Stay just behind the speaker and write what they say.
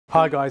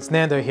Hi guys,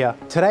 Nando here.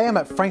 Today I'm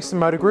at Frankston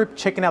Motor Group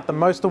checking out the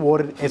most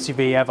awarded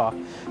SUV ever.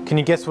 Can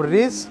you guess what it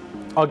is?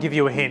 I'll give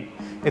you a hint.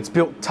 It's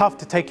built tough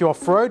to take you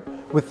off-road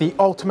with the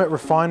ultimate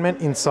refinement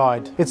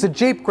inside. It's a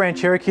Jeep Grand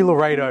Cherokee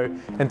Laredo,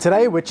 and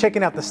today we're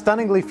checking out the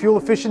stunningly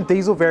fuel-efficient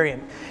diesel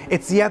variant.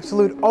 It's the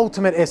absolute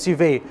ultimate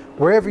SUV,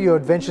 wherever your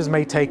adventures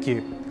may take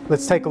you.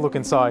 Let's take a look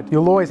inside.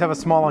 You'll always have a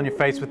smile on your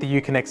face with the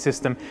Uconnect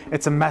system.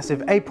 It's a massive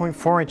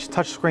 8.4-inch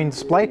touchscreen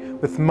display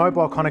with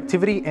mobile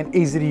connectivity and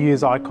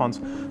easy-to-use icons,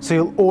 so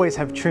you'll always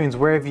have tunes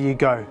wherever you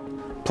go.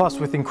 Plus,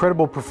 with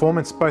incredible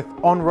performance both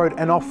on-road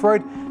and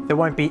off-road, there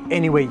won't be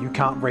anywhere you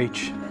can't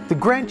reach. The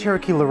Grand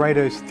Cherokee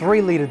Laredo's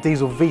 3-litre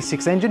diesel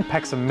V6 engine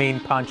packs a mean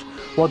punch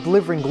while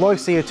delivering low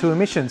CO2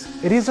 emissions.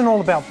 It isn't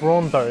all about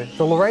brawn though.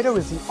 The Laredo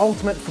is the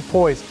ultimate for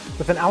poise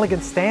with an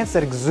elegant stance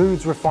that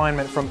exudes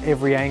refinement from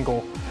every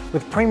angle.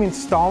 With premium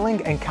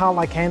styling and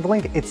car-like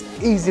handling, it's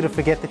easy to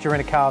forget that you're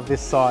in a car of this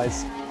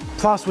size.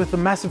 Plus, with the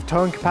massive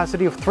towing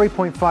capacity of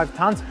 3.5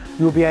 tonnes,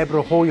 you'll be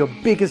able to haul your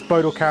biggest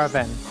boat or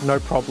caravan, no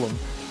problem.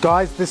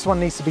 Guys, this one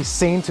needs to be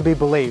seen to be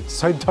believed,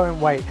 so don't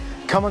wait.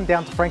 Come on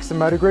down to Frankston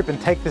Motor Group and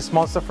take this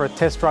monster for a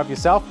test drive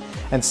yourself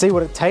and see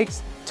what it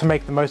takes to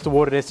make the most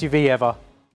awarded SUV ever.